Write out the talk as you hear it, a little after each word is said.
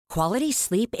Quality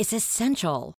sleep is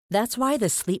essential. That's why the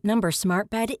Sleep Number Smart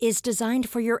Bed is designed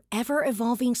for your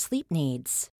ever-evolving sleep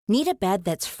needs. Need a bed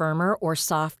that's firmer or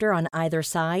softer on either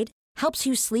side? Helps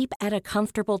you sleep at a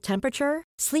comfortable temperature?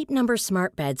 Sleep Number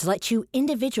Smart Beds let you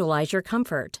individualize your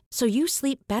comfort, so you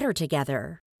sleep better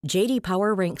together. J.D.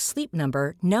 Power ranks Sleep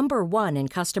Number number 1 in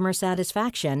customer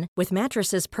satisfaction with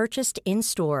mattresses purchased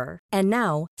in-store. And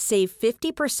now, save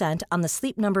 50% on the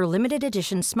Sleep Number Limited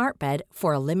Edition Smart Bed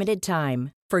for a limited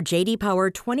time. For J.D. Power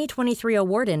 2023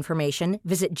 award information,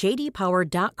 visit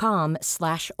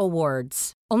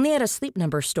jdpower.com/awards. Only at a Sleep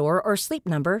Number store or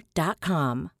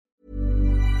sleepnumber.com.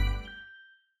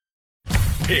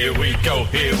 Here we go,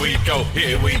 here we go,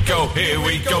 here we go, here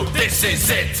we go. This is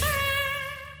it.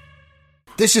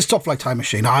 This is Top Flight Time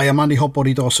Machine. I am Andy Hot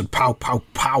Body Dawson. Pow, pow,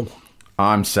 pow.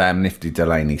 I'm Sam Nifty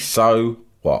Delaney. So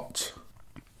what?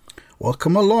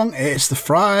 Welcome along. It's the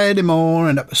Friday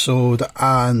morning episode,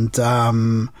 and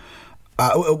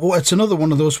it's another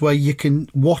one of those where you can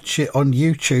watch it on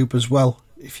YouTube as well,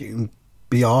 if you can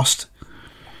be asked.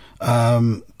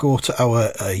 Go to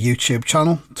our YouTube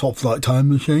channel, Top Flight Time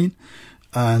Machine,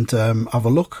 and have a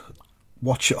look.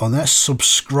 Watch it on there.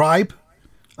 Subscribe,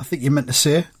 I think you meant to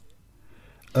say.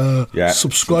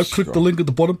 Subscribe. Click the link at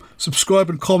the bottom. Subscribe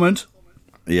and comment.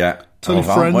 Yeah. Tell your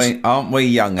friends. Aren't we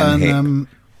young and hip?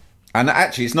 And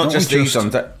actually, it's not just these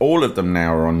ones. All of them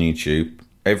now are on YouTube.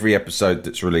 Every episode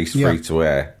that's released free to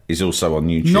air is also on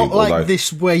YouTube. Not like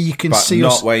this where you can see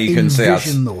us in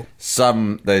vision, though.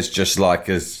 Some there's just like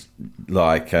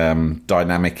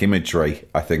dynamic imagery,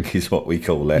 I think is what we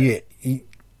call it. Yeah,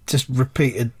 just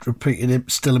repeated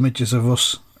still images of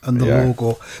us and the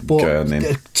logo.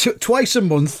 But twice a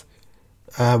month,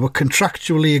 we're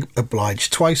contractually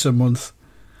obliged twice a month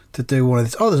to do one of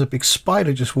these. Oh, there's a big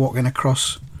spider just walking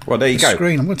across. Well, there you go.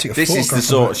 Screen. I'm going to take a This is the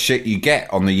sort of shit you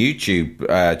get on the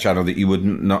YouTube channel that you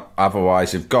wouldn't not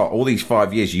otherwise have got. All these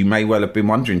 5 years, you may well have been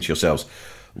wondering to yourselves,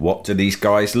 what do these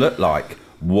guys look like?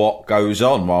 What goes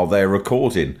on while they're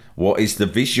recording? What is the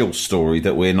visual story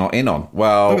that we're not in on?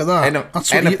 Well, look at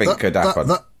that. Anything could happen.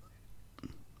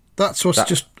 That's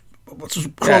what's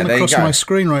crawling across my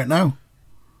screen right now.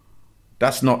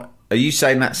 That's not... Are you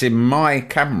saying that's in my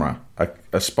camera?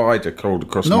 A spider crawled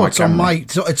across my camera? No,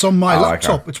 it's on my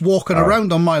laptop. Okay. It's walking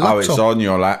around on my laptop. Oh, it's on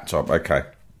your laptop. Okay.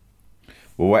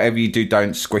 Well, whatever you do,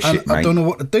 don't squish it, mate. I don't know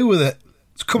what to do with it.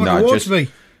 It's coming towards me.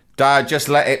 Dad, just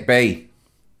let it be.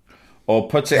 Or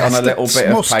put it on a little bit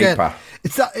of paper.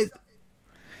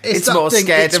 It's more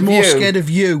scared of you. It's more scared of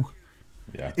you.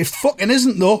 Yeah. It fucking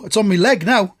isn't, though. It's on my leg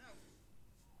now.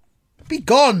 Be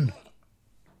gone.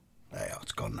 There,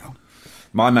 it's gone now.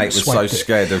 My mate was so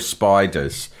scared of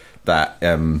spiders that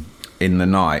in the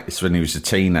night, it's when he was a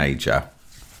teenager,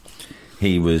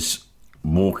 he was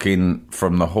walking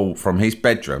from his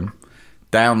bedroom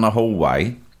down the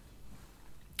hallway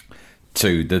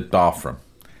to the bathroom,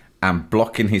 and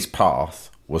blocking his path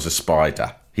was a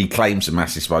spider. He claims a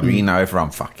massive spider. You know,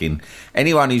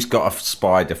 anyone who's got a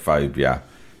spider phobia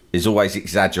is always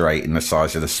exaggerating the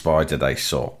size of the spider they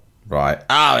saw, right?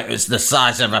 Oh, it was the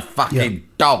size of a fucking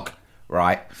dog.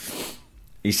 Right,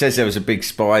 he says there was a big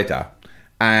spider,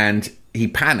 and he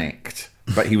panicked,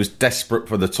 but he was desperate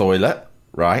for the toilet,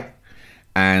 right?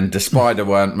 And the spider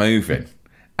weren't moving,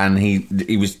 and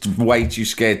he was way too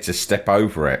scared to step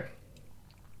over it.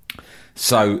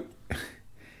 So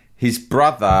his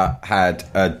brother had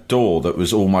a door that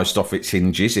was almost off its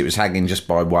hinges. It was hanging just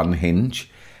by one hinge,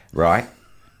 right?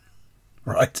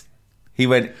 Right. He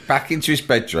went back into his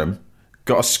bedroom,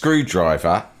 got a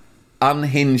screwdriver,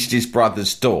 unhinged his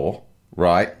brother's door,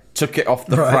 right, took it off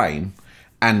the frame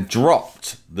and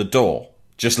dropped the door.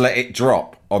 Just let it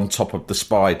drop on top of the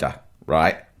spider,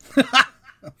 right?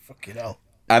 Fucking hell.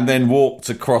 And then walked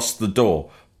across the door.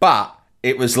 But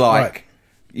it was like,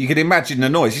 you can imagine the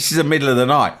noise. This is the middle of the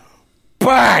night.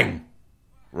 Bang!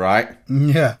 Right?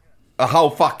 Yeah. The whole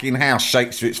fucking house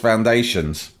shakes to its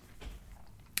foundations.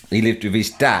 He lived with his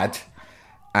dad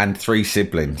and 3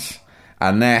 siblings.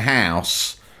 And their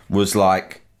house was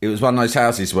like, it was one of those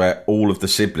houses where all of the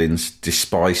siblings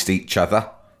despised each other.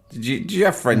 Did you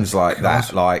have friends like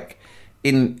that? Like,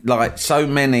 in like so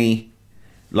many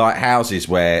like houses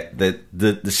where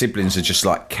the siblings are just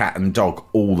like cat and dog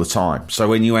all the time. So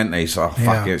when you went there, it's like,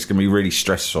 fuck it, it's going to be really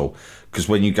stressful. Because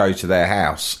when you go to their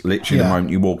house, literally the moment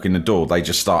you walk in the door, they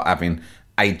just start having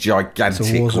a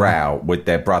gigantic row with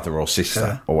their brother or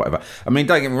sister or whatever. I mean,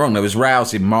 don't get me wrong, there was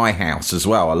rows in my house as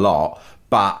well, a lot,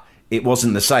 but it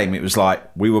wasn't the same. It was like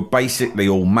we were basically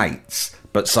all mates,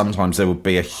 but sometimes there would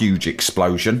be a huge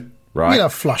explosion, right?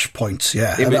 Flashpoints,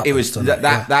 It was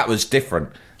that was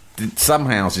different. some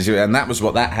houses, and that was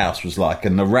what that house was like,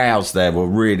 and the rows there were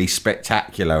really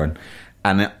spectacular,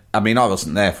 and I mean, I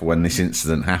wasn't there for when this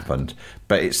incident happened,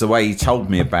 but it's the way he told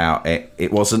me about it.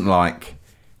 It wasn't like,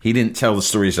 he didn't tell the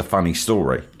story as a funny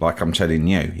story, like I'm telling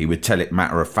you. He would tell it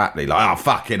matter-of-factly, like, oh,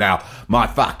 fucking hell, my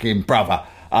fucking brother,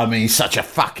 I mean, he's such a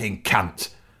fucking cunt.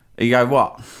 You go,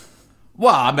 what?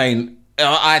 Well, I mean,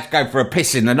 I had to go for a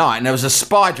piss in the night and there was a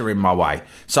spider in my way.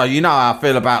 So you know how I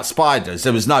feel about spiders.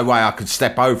 There was no way I could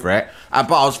step over it,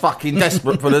 but I was fucking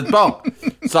desperate for the dog.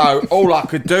 So all I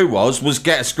could do was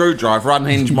get a screwdriver,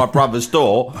 unhinge my brother's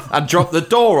door and drop the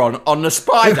door on the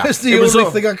spider. That's the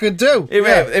only thing I could do.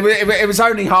 It was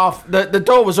only half, the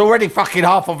door was already fucking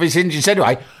half off his hinges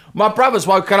anyway. My brother's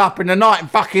woken up in the night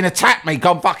and fucking attacked me,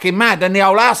 gone fucking mad. Then the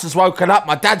whole house has woken up.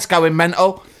 My dad's going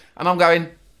mental. And I'm going,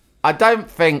 I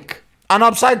don't think... And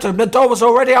I'm saying to him, the door was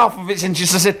already half of its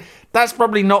hinges. I said, that's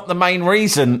probably not the main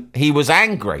reason he was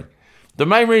angry. The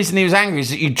main reason he was angry is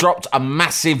that you dropped a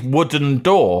massive wooden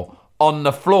door on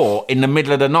the floor in the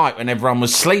middle of the night when everyone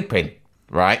was sleeping,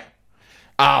 right?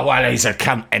 Oh, well, he's a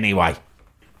cunt anyway.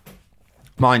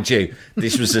 Mind you,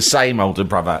 this was the same older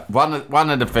brother. One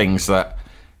of the things that,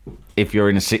 if you're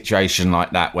in a situation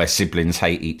like that where siblings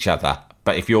hate each other,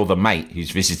 but if you're the mate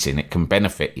who's visiting, it can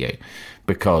benefit you,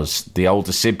 because the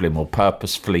older sibling will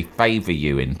purposefully favour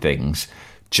you in things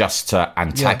just to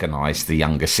antagonise the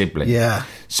younger sibling. Yeah.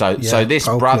 So this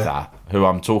brother who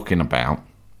I'm talking about,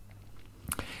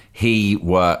 he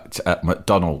worked at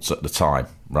McDonald's at the time,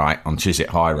 right, on Chiswick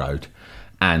High Road,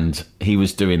 and he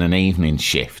was doing an evening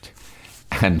shift.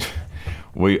 And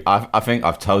I think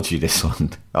I've told you this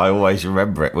one. I always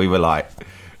remember it. We were like...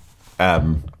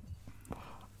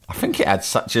 I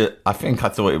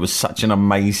thought it was such an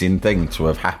amazing thing to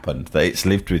have happened that it's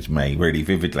lived with me really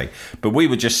vividly. But we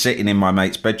were just sitting in my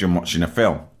mate's bedroom watching a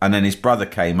film, and then his brother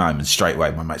came home, and straight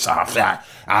away my mate said,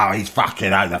 oh, he's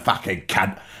fucking the fucking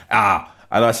cunt.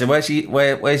 And I said, where's he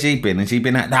been? Has he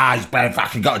been out? No, he's been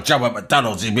fucking got a job at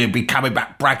McDonald's. He'll be coming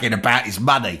back bragging about his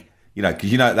money. You know,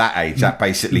 because you know at that age, that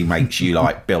basically makes you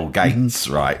like Bill Gates,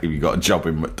 right? If you've got a job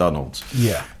in McDonald's.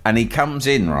 Yeah. And he comes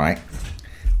in, right?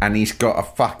 And he's got a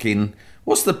fucking...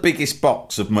 What's the biggest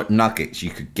box of McNuggets you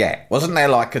could get? Wasn't there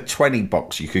like a 20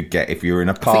 box you could get if you were in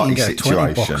a party situation?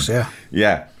 20 box, yeah.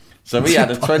 Yeah. So we had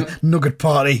a 20... Nugget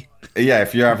party. Yeah,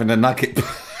 if you're having a nugget...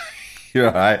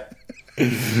 You're right.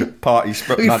 Nugget party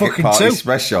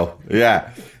special.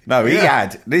 Yeah. No, he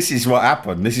had... This is what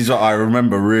happened. This is what I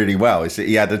remember really well, is that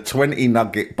he had a 20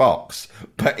 nugget box,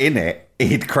 but in it,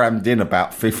 he'd crammed in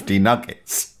about 50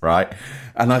 nuggets, right?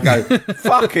 And I go,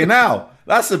 fucking hell.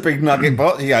 That's a big nugget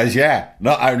box. He goes, yeah,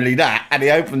 not only that. And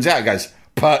he opens out and goes,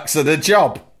 perks of the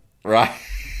job, right?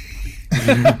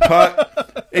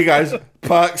 He goes,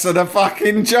 perks of the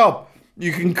fucking job.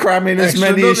 You can cram in as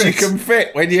many as you can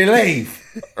fit when you leave,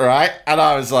 right? And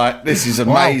I was like, this is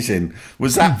amazing. Wow.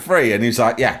 Was that free? And he was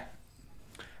like, yeah.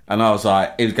 And I was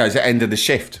like, it goes at the end of the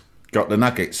shift, got the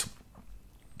nuggets.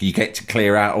 You get to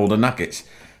clear out all the nuggets.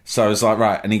 So I was like,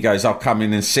 right. And he goes, I'll come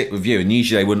in and sit with you. And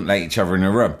usually they wouldn't let each other in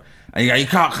a room. And you go, you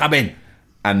can't come in.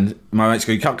 And my mates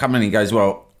go, you can't come in. He goes,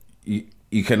 well,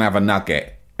 you can have a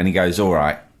nugget. And he goes, all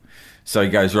right. So he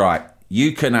goes, right,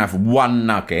 you can have one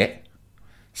nugget.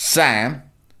 Sam,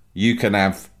 you can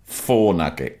have 4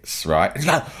 nuggets, right? He's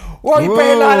like, why are you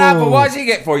being like that? But why does he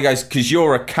get 4? He goes, because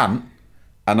you're a cunt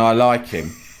and I like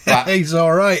him. But he's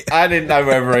all right. I didn't know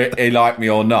whether he liked me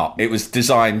or not. It was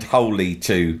designed wholly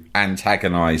to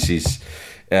antagonise his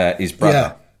brother.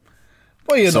 Yeah.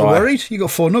 Well, you're not worried. You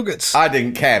got 4 nuggets. I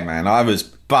didn't care, man. I was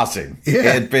buzzing. Yeah. It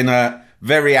had been a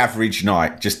very average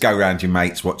night. Just go around your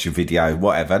mates, watch a video,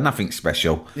 whatever. Nothing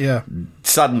special. Yeah.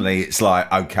 Suddenly, it's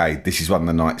like, okay, this is one of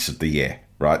the nights of the year,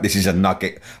 right? This is a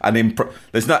nugget.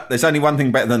 There's only one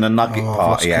thing better than a nugget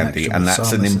party, Andy, and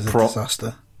that's an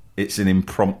disaster. It's an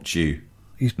impromptu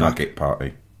nugget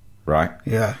party, right?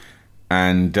 Yeah.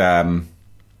 And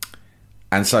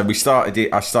so we started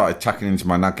it. I started tucking into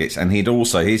my nuggets, and he'd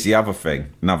also, here's the other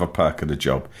thing, another perk of the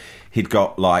job. He'd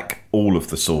got like all of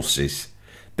the sauces.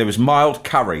 There was mild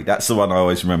curry. That's the one I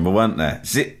always remember, weren't there?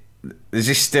 Is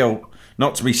this still,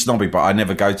 not to be snobby, but I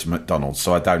never go to McDonald's,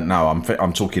 so I don't know.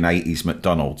 I'm talking 80s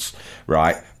McDonald's,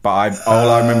 right? But all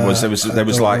I remember was there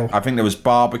was like, I think there was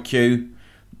barbecue.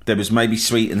 There was maybe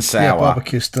sweet and sour. Yeah,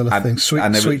 barbecue's still a thing.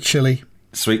 Sweet chili.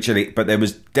 Sweet chili, but there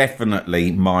was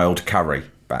definitely mild curry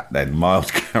back then.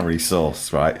 Mild curry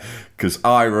sauce, right? Because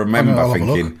I remember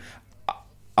thinking,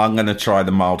 I'm going to try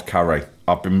the mild curry.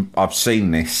 I've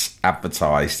seen this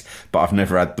advertised, but I've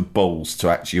never had the balls to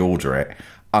actually order it.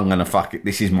 I'm going to fuck it.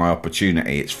 This is my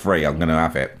opportunity. It's free. I'm going to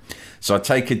have it. So I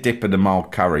take a dip of the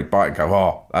mild curry, bite and go,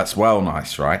 oh, that's well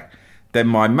nice, right? then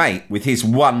my mate, with his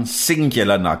one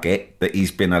singular nugget that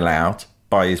he's been allowed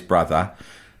by his brother,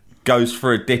 goes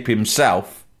for a dip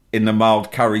himself in the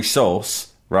mild curry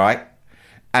sauce, right?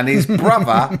 And his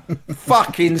brother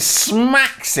fucking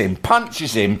smacks him,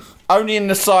 punches him, only in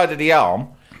the side of the arm,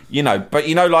 but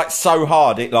like so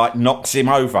hard it like knocks him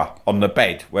over on the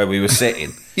bed where we were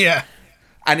sitting. Yeah.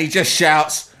 And he just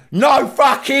shouts, "No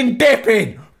fucking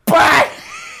dipping!" Bang!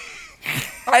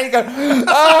 And he goes, you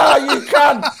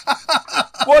cunt!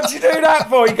 What'd you do that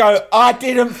for? He goes,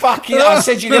 I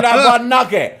said you could have one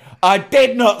nugget. I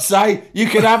did not say you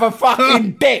could have a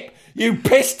fucking dip, you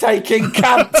piss-taking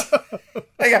cunt.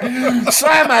 They go,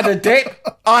 Sam had a dip.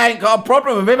 I ain't got a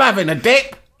problem with him having a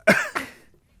dip.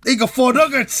 He got 4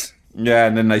 nuggets. Yeah,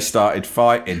 and then they started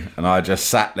fighting, and I just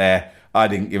sat there. I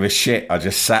didn't give a shit. I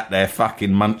just sat there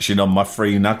fucking munching on my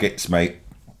 3 nuggets, mate.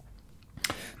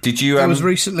 Did you? There was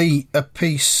recently a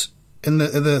piece in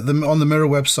the on the Mirror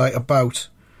website about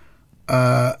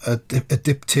a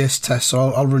dip taste test.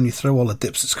 So I'll run you through all the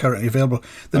dips that's currently available.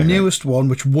 The newest one,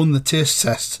 which won the taste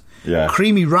test,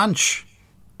 creamy ranch.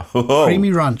 Oh.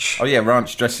 Creamy ranch. Oh yeah,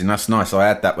 ranch dressing. That's nice. I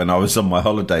had that when I was on my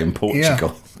holiday in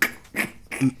Portugal. Yeah.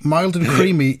 Mild and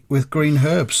creamy with green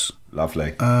herbs.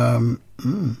 Lovely.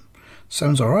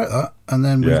 Sounds all right, that. And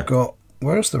then we've got...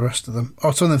 Where's the rest of them? Oh,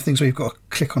 it's one of the things where you've got to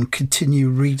click on continue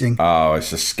reading. Oh,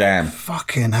 it's a scam.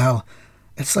 Fucking hell.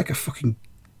 It's like a fucking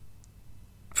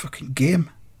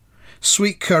game.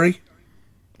 Sweet curry.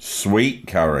 Sweet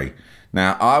curry.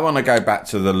 Now, I want to go back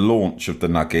to the launch of the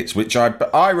nuggets, which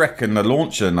I reckon the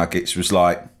launch of the nuggets was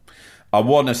like, I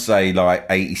want to say like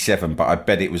 87, but I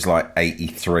bet it was like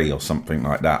 83 or something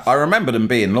like that. I remember them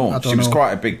being launched. It was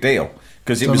quite a big deal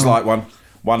because it was like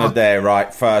one of their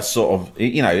first sort of,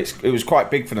 it was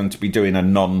quite big for them to be doing a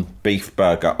non-beef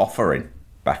burger offering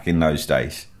back in those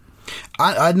days.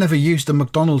 I'd never used a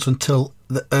McDonald's until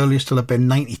the earliest till I'd been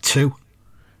 92.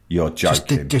 You're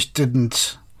joking. Just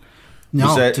didn't.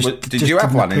 No. Did you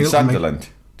have one in Sunderland?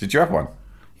 Did you have one?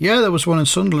 Yeah, there was one in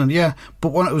Sunderland. Yeah, but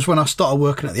when I started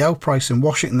working at the Outprice in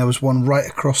Washington, there was one right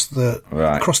across the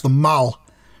mall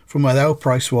from where the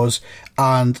Outprice was,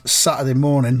 and Saturday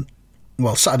lunchtime,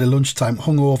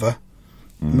 hungover,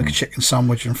 make a chicken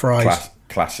sandwich and fries.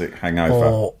 Classic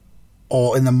hangover.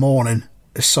 Or in the morning,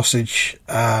 a sausage,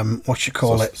 Sausage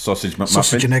McMuffin?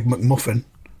 Sausage and egg McMuffin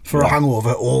for a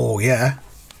hangover. Oh, yeah.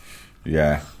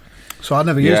 Yeah. So I'd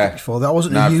never used it before. That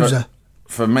wasn't a user.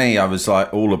 For me, I was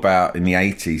like all about in the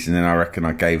 80s, and then I reckon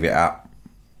I gave it up.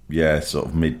 Yeah, sort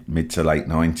of mid to late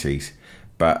 90s.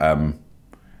 But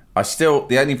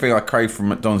the only thing I crave from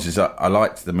McDonald's is I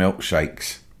liked the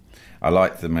milkshakes. They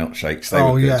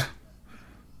were good.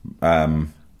 Yeah.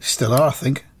 Still are, I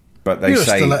think. But they You're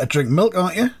say still let to drink milk,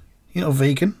 aren't you? You're not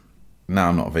vegan. No,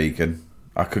 I'm not vegan.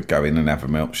 I could go in and have a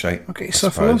milkshake. Okay,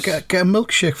 yourself alone. Get a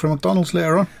milkshake from McDonald's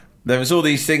later on. There was all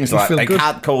these things like they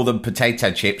can't call them potato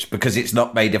chips because it's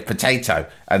not made of potato.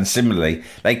 And similarly,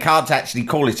 they can't actually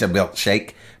call it a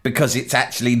milkshake because it's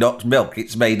actually not milk.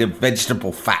 It's made of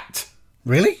vegetable fat.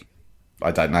 Really? I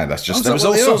don't know. That's just... There was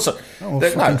all sorts of...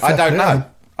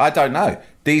 I don't know.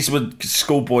 These were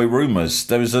schoolboy rumours.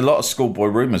 There was a lot of schoolboy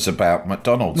rumours about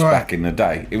McDonald's back in the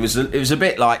day. It was a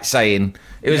bit like saying...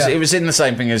 It was in the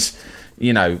same thing as,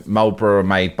 Marlboro are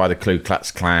made by the Ku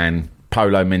Klux Klan...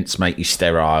 Polo mints make you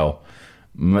sterile.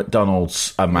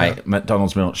 McDonald's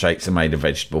milkshakes are made of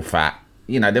vegetable fat.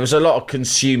 There was a lot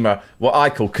of what I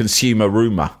call consumer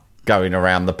rumour going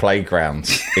around the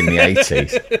playgrounds in the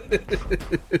 80s.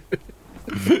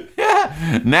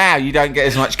 Yeah. Now you don't get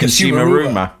as much consumer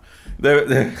rumour.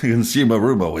 The consumer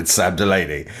rumour with Sam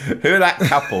Delaney. Who are that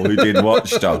couple who did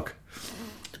Watchdog?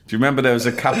 Do you remember there was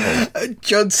a couple?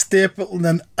 John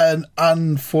Stapleton and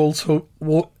Anne Foldswood.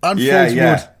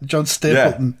 John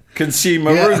Stapleton. Yeah.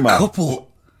 Consumer rumour. Couple.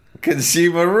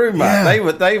 Consumer rumour.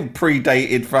 Yeah. They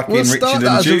predated fucking Richard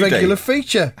and Judy. As a regular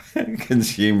feature.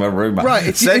 Consumer rumour. Right,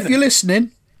 if you're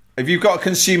listening... If you've got a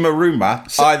consumer rumour,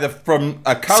 either from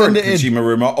a current consumer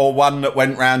rumour or one that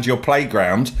went round your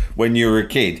playground when you were a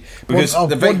kid. Because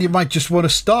one you might just want to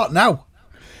start now.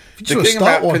 The thing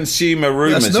about consumer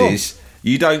rumours is...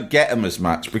 You don't get them as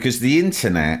much because the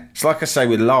internet, it's like I say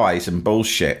with lies and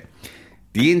bullshit,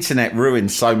 the internet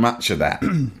ruined so much of that.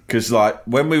 Because like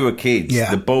when we were kids,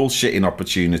 the bullshitting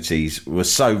opportunities were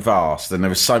so vast and there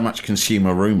was so much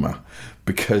consumer rumour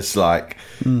because like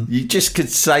you just could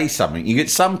say something. You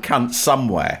get some cunt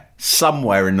somewhere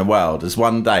in the world has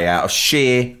one day out of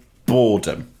sheer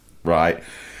boredom, right,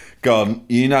 gone,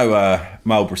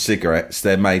 Marlboro cigarettes,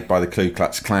 they're made by the Ku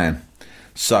Klux Klan.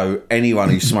 So anyone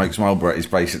who smokes Marlboro is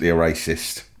basically a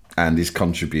racist and is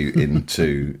contributing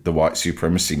to the white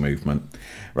supremacy movement.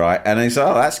 right? And it's,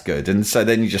 oh, that's good. And so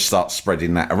then you just start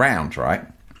spreading that around, right?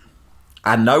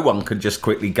 And no one can just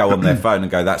quickly go on their phone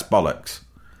and go, that's bollocks.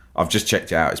 I've just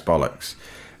checked it out, it's bollocks.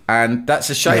 And that's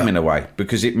a shame in a way,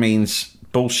 because it means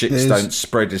bullshits don't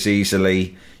spread as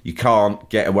easily. You can't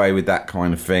get away with that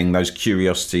kind of thing, those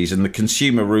curiosities. And the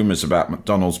consumer rumours about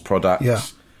McDonald's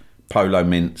products, Polo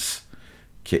Mints,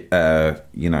 I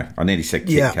nearly said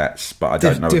Kit Kats, but I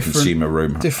don't know a consumer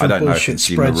rumour. I don't know a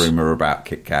consumer rumour about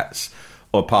Kit Kats,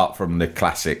 apart from the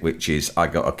classic, which is I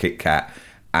got a Kit Kat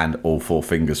and all 4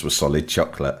 fingers were solid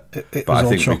chocolate. But I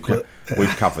think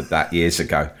we've covered that years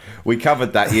ago. We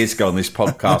covered that years ago on this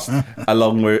podcast,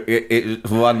 along with it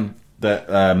was one that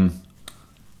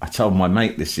I told my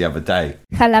mate this the other day.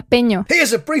 Jalapeño.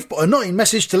 Here's a brief but annoying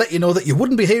message to let you know that you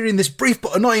wouldn't be hearing this brief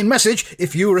but annoying message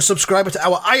if you were a subscriber to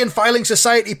our Iron Filing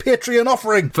Society Patreon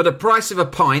offering. For the price of a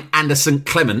pint and a St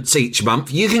Clement's each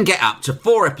month, you can get up to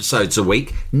 4 episodes a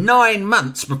week, 9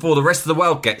 months before the rest of the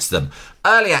world gets them.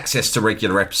 Early access to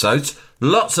regular episodes,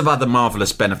 lots of other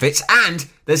marvellous benefits, and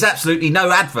there's absolutely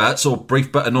no adverts or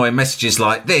brief but annoying messages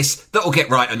like this that will get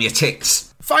right on your ticks.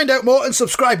 Find out more and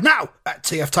subscribe now at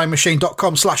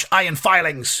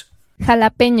tftimemachine.com/ironfilings.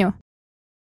 Jalapeño.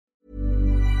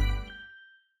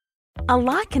 A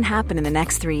lot can happen in the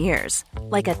next 3 years.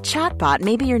 Like a chatbot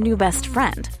may be your new best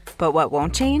friend. But what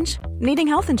won't change? Needing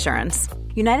health insurance.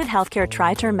 United Healthcare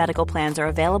Tri-Term Medical Plans are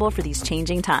available for these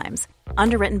changing times.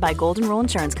 Underwritten by Golden Rule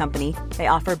Insurance Company, they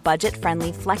offer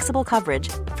budget-friendly, flexible coverage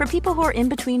for people who are in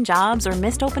between jobs or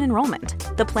missed open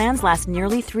enrollment. The plans last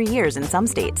nearly 3 years in some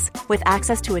states, with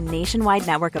access to a nationwide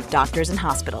network of doctors and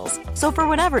hospitals. So for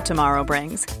whatever tomorrow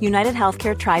brings, United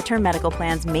Healthcare Tri-Term Medical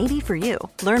Plans may be for you.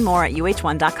 Learn more at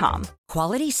uh1.com.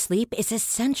 Quality sleep is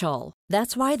essential.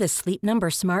 That's why the Sleep Number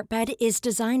Smart Bed is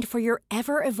designed for your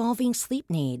ever-evolving sleep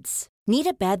needs. Need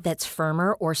a bed that's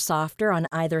firmer or softer on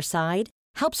either side?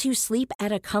 Helps you sleep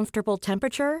at a comfortable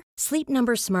temperature? Sleep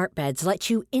Number Smart Beds let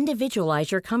you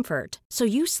individualize your comfort, so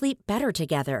you sleep better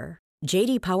together.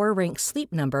 J.D. Power ranks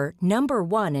Sleep Number number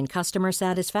 1 in customer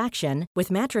satisfaction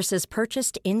with mattresses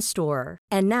purchased in-store.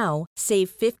 And now, save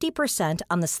 50%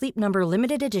 on the Sleep Number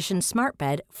Limited Edition Smart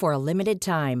Bed for a limited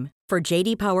time. For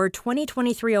J.D. Power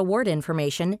 2023 award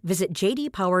information, visit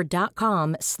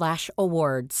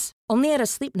jdpower.com/awards. Only at a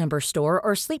Sleep Number store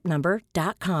or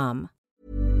sleepnumber.com.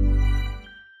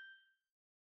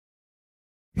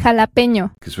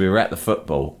 Jalapeño. Because we were at the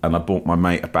football and I bought my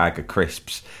mate a bag of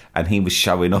crisps and he was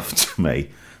showing off to me.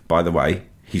 By the way,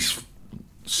 he's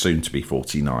soon to be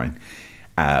 49.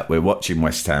 We're watching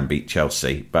West Ham beat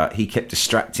Chelsea, but he kept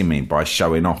distracting me by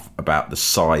showing off about the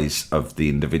size of the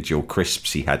individual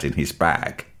crisps he had in his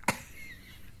bag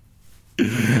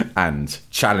and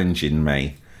challenging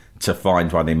me to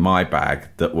find one in my bag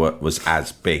that was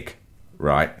as big,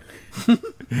 right?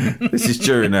 This is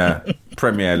during a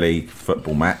Premier League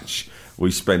football match.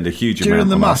 We spend a huge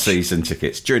amount on our season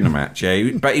tickets during the match.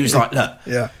 Yeah, but he was like, look,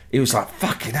 he was like,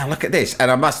 fucking hell, look at this. And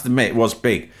I must admit, it was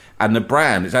big. And the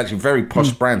brand, it's actually a very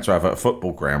posh brand to have at a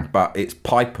football ground, but it's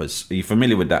Piper's. Are you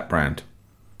familiar with that brand?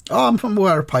 Oh, I'm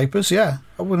aware of Piper's, yeah.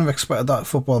 I wouldn't have expected that at a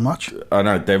football match. I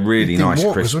know, they're really nice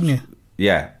crisps. Wouldn't you?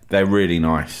 Yeah, they're really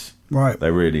nice. Right.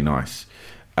 They're really nice.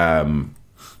 Funny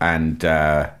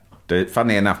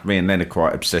enough, me and Len are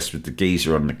quite obsessed with the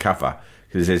geezer on the cover,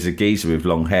 because there's a geezer with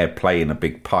long hair playing a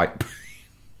big pipe.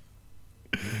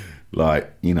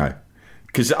 Like, you know.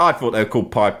 Because I thought they were called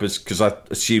Pipers because I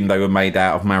assumed they were made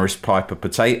out of Maris Piper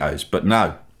potatoes, but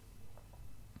no.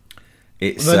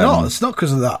 They're not. It's not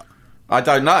because of that. I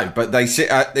don't know, but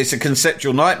it's a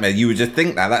conceptual nightmare. You would just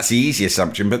think that's the easy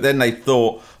assumption, but then they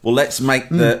thought, well, let's make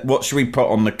what should we put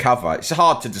on the cover? It's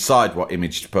hard to decide what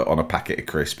image to put on a packet of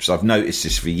crisps. I've noticed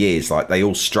this for years. Like, they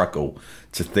all struggle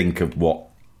to think of what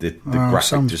the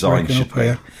graphic design should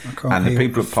be. And the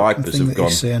people at Pipers have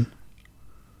gone...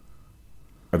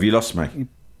 Have you lost me?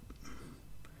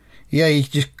 Yeah, you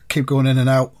just keep going in and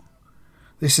out.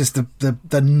 This is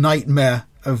the nightmare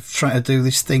of trying to do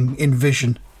this thing in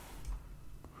vision.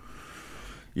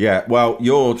 Yeah, well,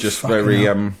 you're just very...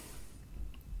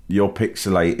 you're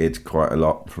pixelated quite a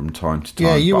lot from time to time.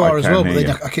 Yeah, you are as well, but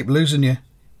then I keep losing you.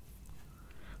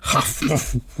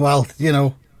 Well, you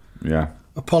know. Yeah.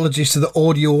 Apologies to the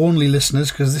audio-only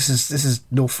listeners, because this is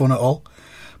no fun at all.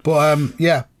 But,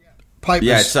 yeah, Pipers...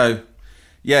 Yeah, so...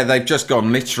 Yeah, they've just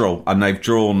gone literal and they've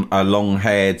drawn a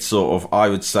long-haired sort of, I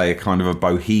would say, a kind of a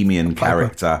bohemian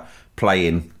character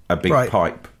playing a big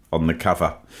pipe on the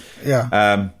cover.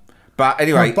 Yeah. But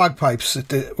anyway... No, bagpipes.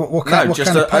 What kind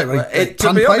of pipe?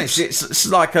 To be honest, it's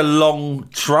like a long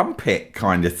trumpet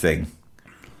kind of thing.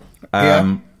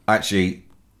 Actually,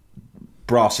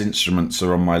 brass instruments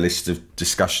are on my list of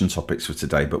discussion topics for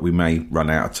today, but we may run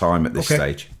out of time at this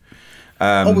stage.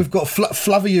 We've got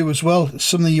Flaviu as well.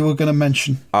 Something you were going to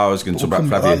mention. I was going to talk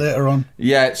about Flaviu Flaviu later on.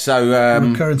 Yeah, so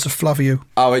Recurrence of Flaviu.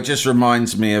 Oh, it just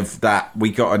reminds me of that.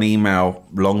 We got an email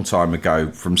a long time ago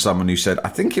from someone who said, I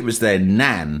think it was their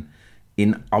nan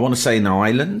in, I want to say in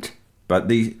Ireland, but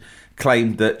they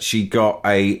claimed that she got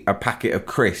a packet of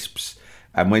crisps,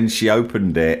 and when she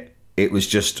opened it, it was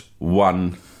just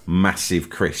one massive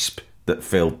crisp that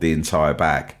filled the entire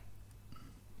bag.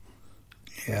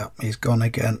 Yeah, he's gone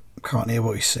again. Can't hear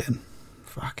what he's saying.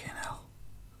 Fucking hell.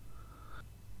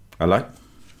 Hello?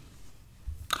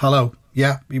 Hello.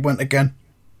 Yeah, he went again.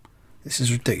 This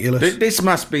is ridiculous. This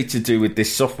must be to do with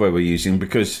this software we're using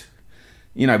because,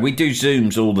 you know, we do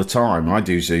Zooms all the time. I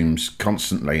do Zooms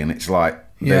constantly, and it's like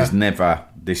there's never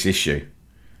this issue.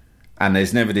 And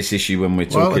there's never this issue when we're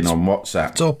talking on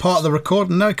WhatsApp. It's all part of the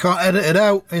recording. No, can't edit it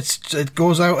out. It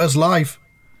goes out as live.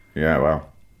 Yeah, well.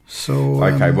 So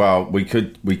okay, well, we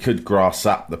could grass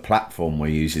up the platform we're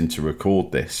using to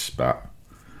record this, but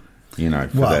you know,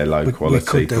 for their low quality we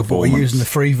could do, performance. but we're using the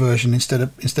free version instead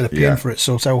of paying for it,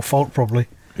 so it's our fault probably.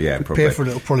 Yeah, if we probably. pay for it,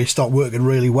 it'll probably start working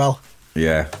really well.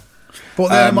 Yeah, but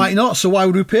then it might not. So why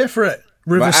would we pay for it?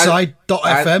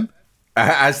 Riverside.fm.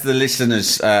 As the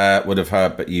listeners would have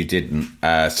heard, but you didn't,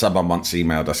 someone once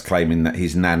emailed us claiming that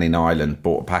his nan in Ireland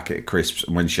bought a packet of crisps,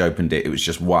 and when she opened it, it was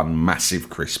just one massive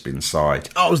crisp inside.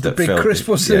 Oh, it was the big crisp,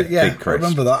 wasn't it? Yeah, big crisp. I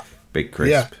remember that. Big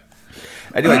crisp. Yeah.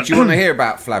 Anyway, do you want to hear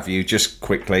about Flaviu just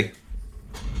quickly?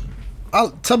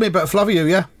 Tell me about Flaviu,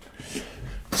 yeah.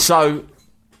 So,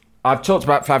 I've talked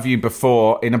about Flaviu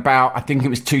before. In about, I think it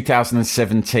was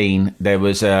 2017, there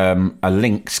was a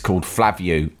lynx called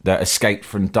Flaviu that escaped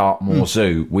from Dartmoor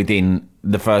Zoo within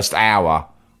the first hour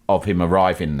of him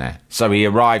arriving there. So he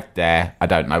arrived there, I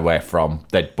don't know where from,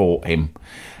 they'd bought him,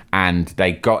 and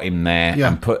they got him there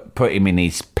and put him in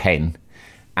his pen,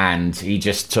 and he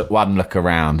just took one look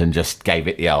around and just gave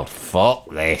it the old,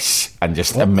 fuck this, and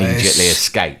just immediately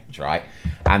escaped, right?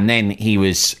 And then he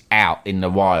was out in the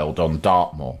wild on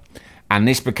Dartmoor. And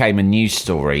this became a news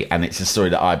story, and it's a story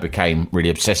that I became really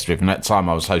obsessed with. And at the time,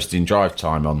 I was hosting Drive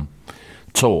Time on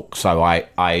Talk, so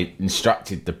I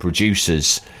instructed the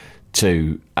producers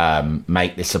to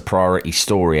make this a priority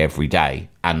story every day,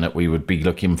 and that we would be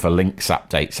looking for links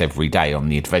updates every day on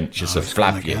the adventures of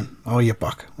Flaviu. Oh, you're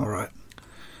back. All right.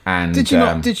 And did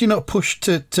you not push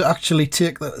to actually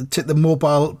take the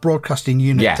mobile broadcasting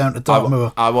unit down to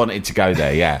Dartmoor? I wanted to go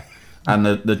there, yeah. And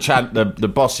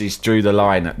the bosses drew the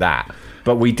line at that.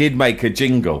 But we did make a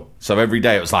jingle. So every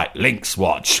day it was like, Links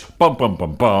Watch, bum, bum,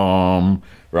 bum, bum,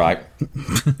 right?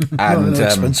 And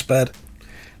expense spared.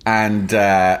 And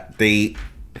it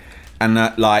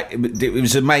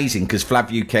was amazing because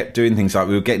Flaviu kept doing things like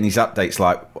we were getting these updates.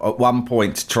 Like at one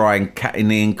point, to try and in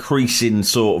the increasing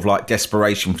sort of like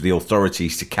desperation for the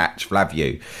authorities to catch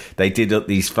Flaviu, they did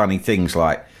these funny things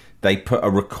like they put a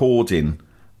recording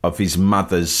of his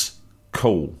mother's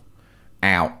call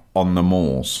out on the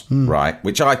moors, right?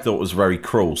 Which I thought was very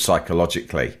cruel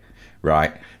psychologically,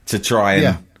 right? To try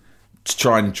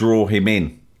and draw him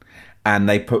in, and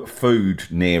they put food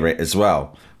near it as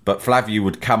well. But Flaviu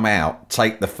would come out,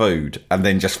 take the food, and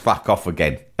then just fuck off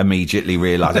again. Immediately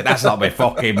realise that that's not my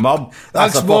fucking mum.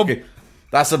 That's a mum. fucking.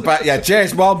 That's a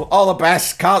cheers, mum. All the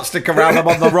best. Can't stick around. I'm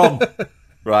on the run.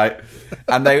 Right,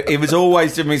 and he was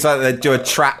always doing things like they'd do a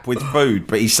trap with food,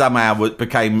 but he somehow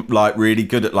became like really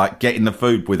good at like getting the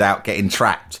food without getting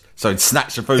trapped. So he'd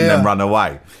snatch the food and then run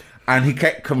away, and he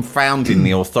kept confounding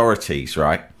the authorities,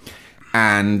 right?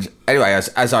 And anyway,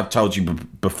 as I've told you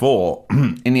before,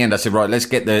 in the end I said, right, let's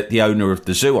get the owner of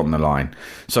the zoo on the line.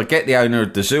 So I get the owner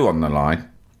of the zoo on the line,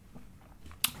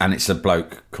 and it's a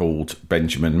bloke called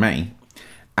Benjamin Mee,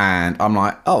 and I'm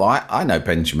like, oh, I know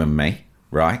Benjamin Mee,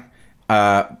 right?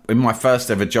 In my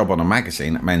first ever job on a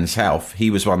magazine at Men's Health, he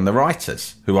was one of the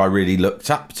writers who I really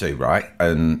looked up to, right?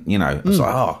 And, you know, I was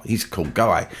like, oh, he's a cool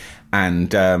guy.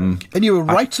 And you were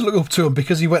right to look up to him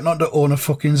because he went on to own a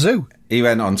fucking zoo. He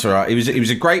went on to write. He was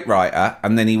a great writer,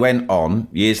 and then he went on,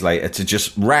 years later, to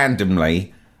just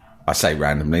randomly, I say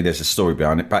randomly, there's a story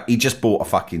behind it, but he just bought a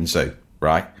fucking zoo,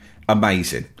 right?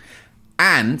 Amazing.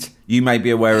 And you may be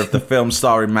aware of the film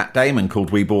starring Matt Damon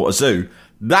called We Bought a Zoo.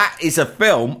 That is a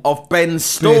film of Ben's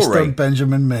story. Based on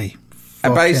Benjamin Mee.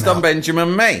 Based on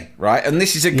Benjamin Mee, right? And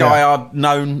this is a guy I'd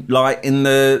known like in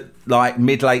the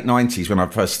mid-late 90s when I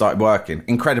first started working.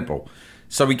 Incredible.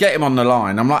 So we get him on the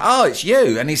line. I'm like, oh, it's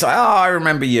you. And he's like, oh, I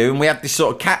remember you. And we had this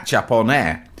sort of catch-up on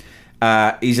air.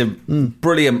 He's a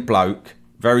brilliant bloke,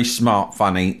 very smart,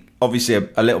 funny, obviously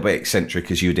a little bit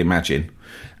eccentric, as you'd imagine.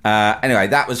 Anyway,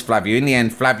 that was Flaviu. In the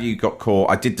end, Flaviu got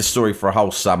caught. I did the story for a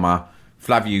whole summer.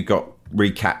 Flaviu got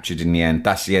recaptured in the end.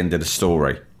 That's the end of the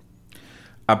story.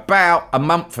 About a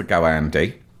month ago,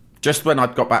 Andy, just when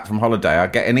I'd got back from holiday, I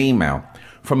get an email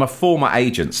from a former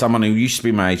agent, someone who used to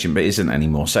be my agent but isn't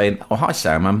anymore, saying, "Oh, hi,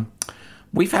 Sam.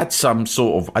 We've had some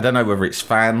sort of, I don't know whether it's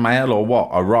fan mail or what,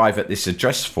 arrive at this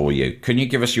address for you. Can you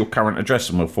give us your current address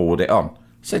and we'll forward it on?"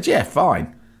 I said, "Yeah,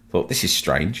 fine." Thought, this is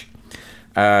strange.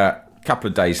 A couple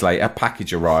of days later,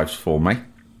 package arrives for me.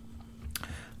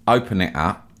 Open it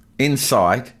up.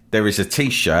 Inside, there is a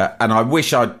T-shirt, and I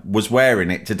wish I was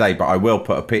wearing it today, but I will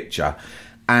put a picture.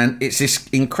 And it's this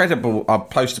incredible, I'll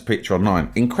post a picture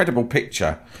online, incredible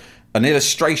picture, an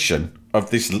illustration of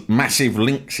this massive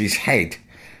lynx's head.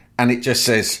 And it just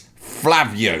says,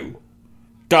 Flaviu,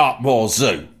 Dartmoor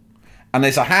Zoo. And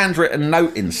there's a handwritten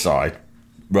note inside,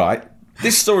 right?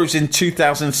 This story was in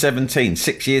 2017,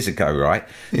 6 years ago, right?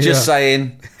 Just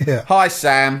saying, "Hi,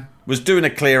 Sam, was doing a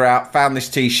clear out, found this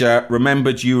T-shirt,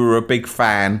 remembered you were a big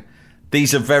fan.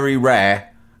 These are very rare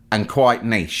and quite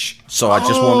niche, so I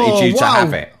just wanted you to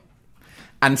have it."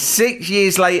 And 6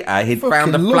 years later, he'd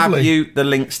found a Flaviu the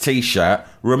Lynx T-shirt,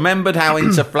 remembered how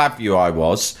into Flaviu I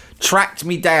was, tracked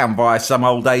me down via some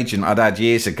old agent I'd had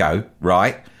years ago,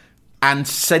 right? And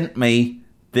sent me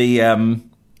a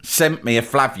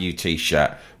Flaviu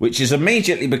T-shirt, which has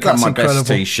immediately become my best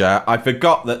T-shirt. I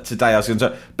forgot that today I was going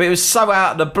to... But it was so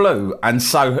out of the blue and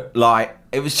so,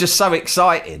 it was just so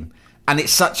exciting. And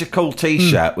it's such a cool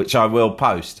T-shirt, which I will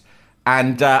post.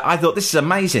 And I thought, this is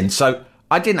amazing. So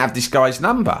I didn't have this guy's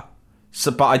number.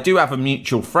 But I do have a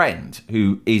mutual friend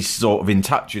who is sort of in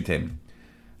touch with him.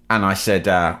 And I said,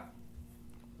 I'm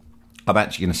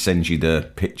actually going to send you the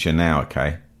picture now,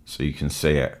 okay? So you can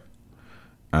see it.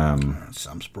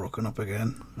 Sam's broken up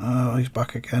again. Oh, he's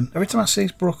back again. Every time I see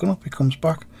he's broken up, he comes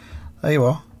back. There you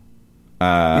are.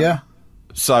 Yeah.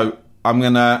 So I'm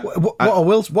gonna. What I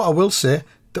will say,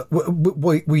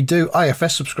 we do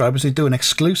IFS subscribers. They do an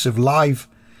exclusive live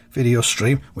video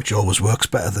stream, which always works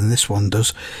better than this one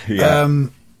does. Yeah.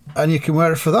 And you can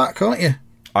wear it for that, can't you?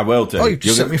 I will do. Oh, you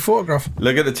just sent me a photograph.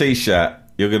 Look at the T-shirt.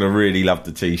 You're gonna really love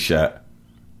the T-shirt.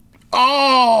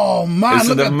 Oh man, it's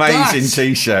an amazing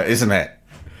T-shirt, isn't it?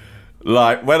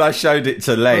 Like, when I showed it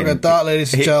to Len... Look at that,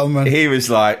 ladies and gentlemen. He was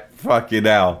like, fucking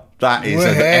hell, that is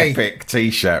an epic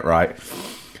T-shirt, right?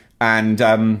 And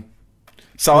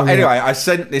so anyway, I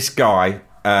sent this guy,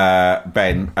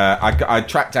 Ben, I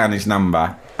tracked down his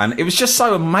number, and it was just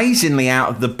so amazingly out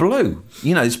of the blue.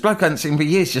 You know, this bloke I hadn't seen for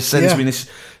years just sends me this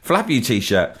Flaviu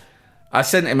T-shirt. I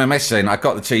sent him a message saying, "I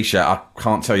got the T-shirt, I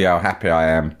can't tell you how happy I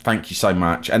am. Thank you so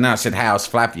much." And then I said, "How's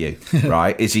Flaviu?"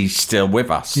 Right? Is he still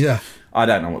with us? Yeah. I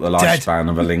don't know what the lifespan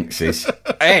of a lynx is.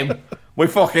 We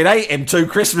fucking ate him 2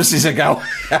 Christmases ago.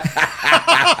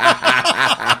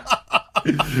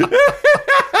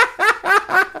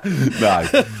 No,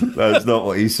 that's not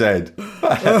what he said.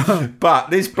 But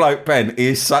this bloke Ben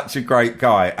is such a great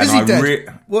guy. And is he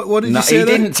dead? What did you say? He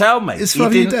didn't tell me. He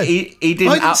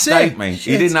didn't update me.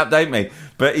 He didn't update me.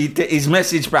 But his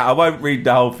message back. I won't read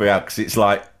the whole thing out because it's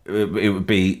like it would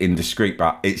be indiscreet.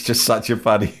 But it's just such a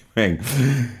funny thing.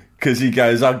 Because he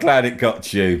goes, "I'm glad it got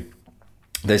to you.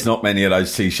 There's not many of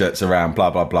those T-shirts around, blah,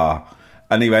 blah, blah."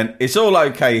 And he went, "It's all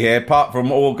okay here, apart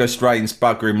from August rains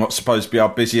buggering what's supposed to be our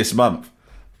busiest month.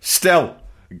 Still,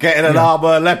 getting an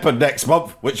Armour Leopard next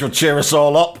month, which will cheer us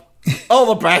all up.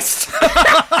 All the best."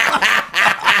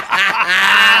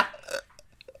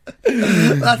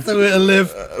 That's the way to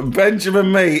live.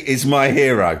 Benjamin Mee is my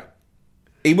hero.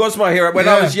 He was my hero when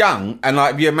I was young, and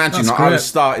like, if you imagine, like, I was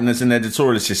starting as an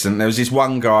editorial assistant. There was this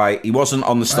one guy, he wasn't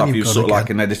on the stuff, he was sort of like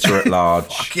an editor at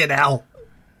large. Fucking hell.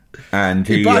 And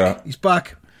he's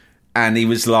back. And he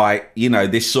was like, you know,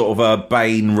 this sort of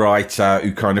urbane writer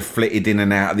who kind of flitted in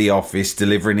and out of the office,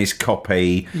 delivering his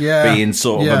copy, being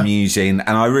sort of amusing.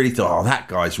 And I really thought, that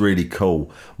guy's really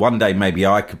cool. One day maybe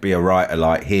I could be a writer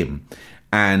like him.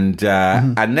 And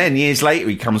and then years later,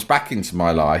 he comes back into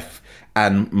my life.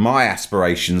 And my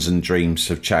aspirations and dreams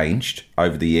have changed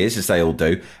over the years, as they all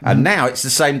do. And now it's the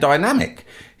same dynamic.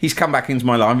 He's come back into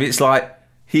my life. It's like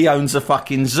he owns a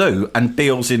fucking zoo and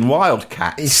deals in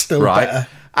wildcats. He's still right? better.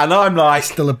 And I'm like...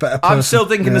 He's still a better person. I'm still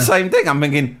thinking the same thing. I'm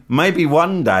thinking, maybe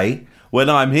one day, when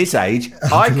I'm his age,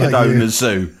 I could like own a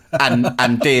zoo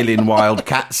and deal in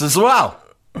wildcats as well.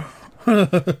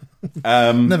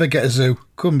 Never get a zoo.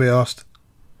 Couldn't be asked.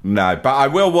 No, but I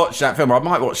will watch that film. I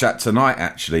might watch that tonight,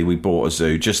 actually. We bought a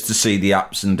zoo just to see the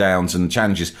ups and downs and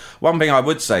changes. One thing I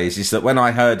would say is that when I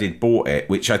heard he'd bought it,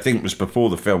 which I think was before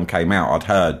the film came out, I'd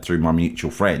heard through my mutual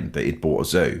friend that he'd bought a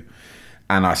zoo.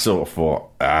 And I sort of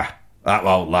thought, that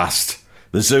won't last.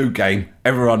 The zoo game,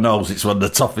 everyone knows it's one of the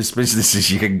toughest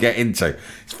businesses you can get into.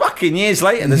 It's fucking years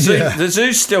later. The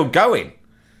zoo's still going.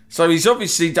 So he's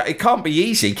obviously, it can't be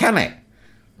easy, can it?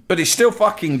 But it's still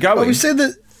fucking going. Well,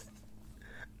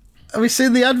 have we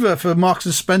seen the advert for Marks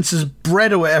and Spencer's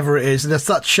bread or whatever it is? And it's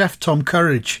that chef Tom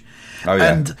Courage. Oh,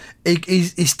 yeah. And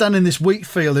he's standing in this wheat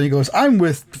field and he goes, I'm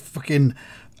with fucking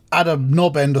Adam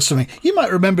Knobend or something. You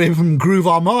might remember him from Groove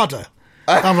Armada.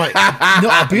 I'm like, no,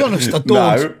 I'll be honest, I don't.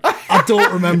 No. I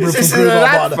don't remember him from Is this Groove an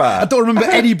Armada. advert? I don't remember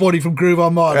anybody from Groove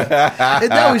Armada. And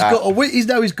now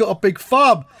he's got a big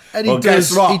farm, and he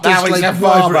does now he's like a whatever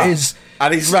farmer, it is.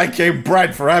 and he's making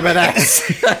bread for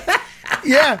M&S.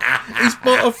 Yeah, he's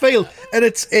bought a field, and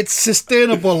it's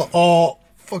sustainable or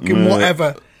fucking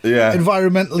whatever. Yeah,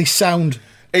 environmentally sound.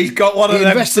 He's got one of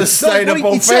them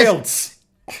sustainable fields.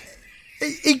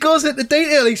 He goes into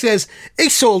detail. He says he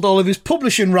sold all of his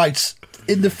publishing rights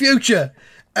in the future,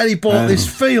 and he bought this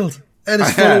field, and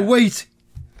it's full of wheat.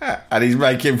 And he's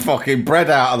making fucking bread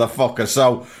out of the fucker.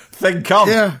 So think on.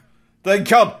 Yeah.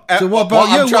 Think on. So what about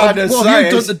you? I'm trying to what say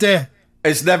have you is, done today?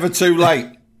 it's never too late.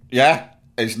 Yeah?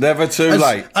 It's never too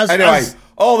late. Anyway,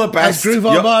 all the best. As Groove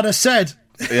Armada said.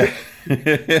 Yeah.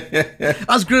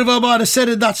 As Groove Armada said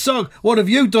in that song, what have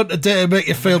you done today to make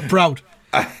you feel proud?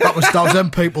 That was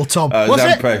them people, Tom. Was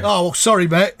it? MP. Oh, sorry,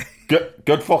 mate.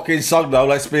 Good fucking song, though,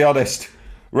 let's be honest.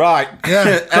 Right.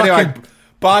 Yeah, anyway,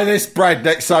 buy this bread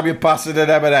next time you're passing an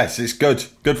M&S. It's good.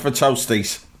 Good for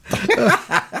toasties.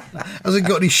 Hasn't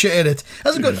got any shit in it.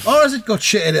 Has it got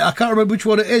shit in it? I can't remember which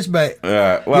one it is, mate.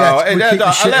 Yeah, well, yeah, a little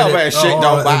bit of shit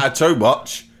don't right, matter too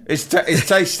much. It's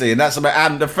tasty, and that's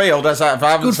about. And the field, as I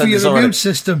haven't good said for your this already, immune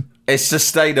system. It's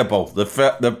sustainable.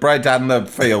 The bread and the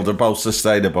field are both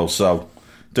sustainable. So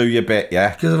do your bit,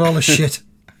 yeah. Because of all the shit.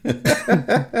 By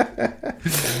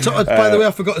the way,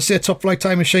 I forgot to say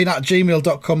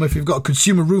topflighttimemachine@gmail.com if you've got a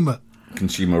consumer rumour.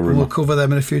 We'll cover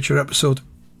them in a future episode.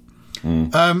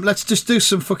 Let's just do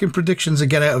some fucking predictions and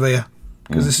get out of here,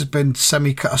 because this has been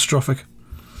semi-catastrophic.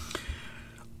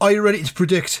 Are you ready to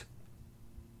predict?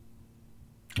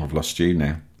 I've lost you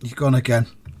now. He's gone again.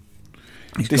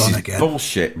 This is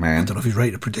bullshit, man. I don't know if he's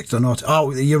ready to predict or not.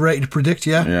 Oh, you're ready to predict,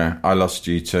 yeah? Yeah, I lost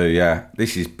you too, yeah.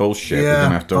 This is bullshit. Yeah, We're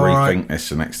going to have to rethink right. this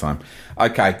the next time.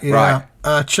 Okay, Yeah.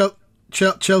 right.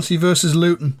 Chelsea versus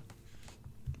Luton.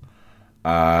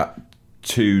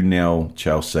 2-0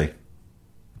 Chelsea.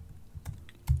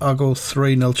 I'll go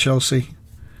 3-0 Chelsea.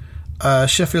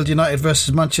 Sheffield United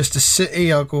versus Manchester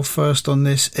City. I'll go first on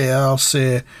this. I'll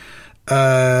say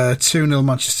 2-0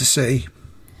 Manchester City.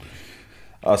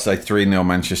 I'll say 3-0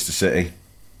 Manchester City.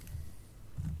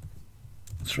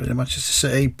 3-0 Manchester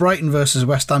City. Brighton versus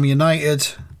West Ham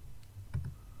United.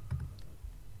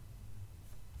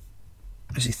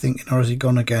 Is he thinking or has he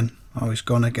gone again? Oh, he's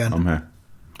gone again. I'm here.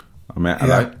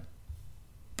 Hello. Yeah.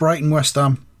 Brighton West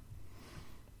Ham.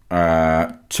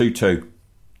 2-2.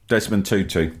 Desmond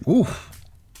 2-2. Ooh.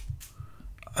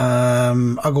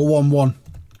 I'll go 1-1.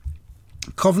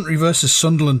 Coventry versus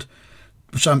Sunderland,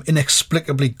 which I'm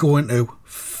inexplicably going to.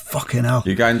 Fucking hell.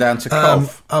 You're going down to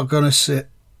Cov? I'm going to say,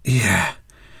 yeah.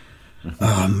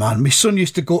 Oh, man. My son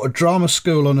used to go to drama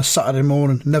school on a Saturday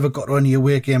morning, never got to any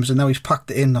away games, and now he's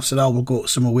packed it in. I said, we'll go to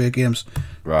some away games.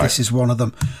 Right. This is one of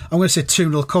them. I'm going to say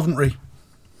 2-0 Coventry.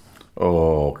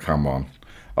 Oh, come on.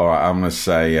 All right, I'm going to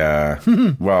say,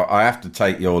 well, I have to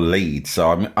take your lead,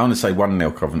 so I'm going to say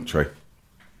 1-0 Coventry.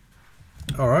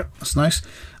 All right, that's nice.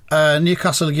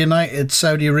 Newcastle United,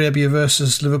 Saudi Arabia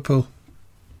versus Liverpool.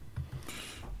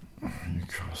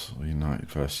 Newcastle United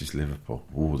versus Liverpool.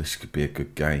 Oh, this could be a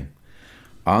good game.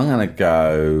 I'm going to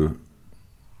go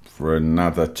for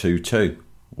another 2-2.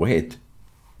 Weird.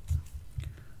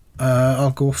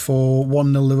 I'll go for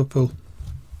 1-0 Liverpool.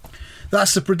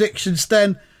 That's the predictions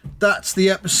then. That's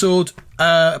the episode.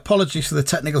 Apologies for the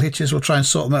technical hitches. We'll try and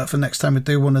sort them out for next time we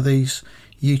do one of these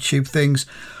YouTube things.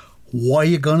 What are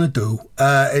you going to do?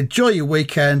 Enjoy your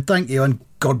weekend. Thank you and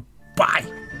goodbye.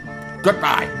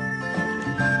 Goodbye.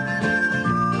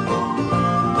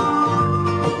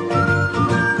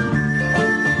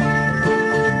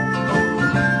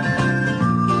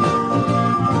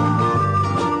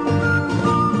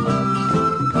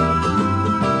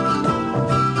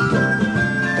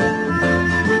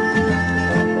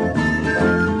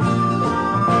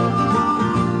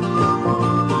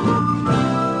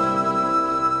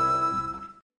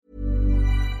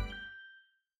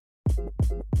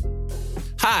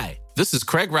 Hi, this is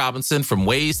Craig Robinson from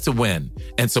Ways to Win,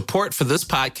 and support for this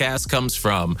podcast comes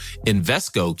from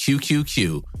Invesco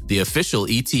QQQ, the official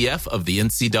ETF of the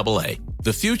NCAA.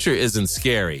 The future isn't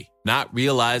scary. Not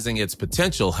realizing its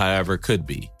potential, however, could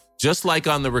be. Just like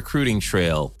on the recruiting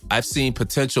trail, I've seen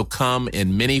potential come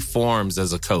in many forms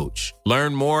as a coach.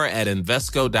 Learn more at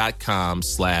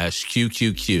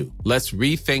Invesco.com/QQQ. Let's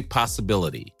rethink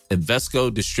possibility.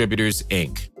 Invesco Distributors,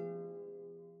 Inc.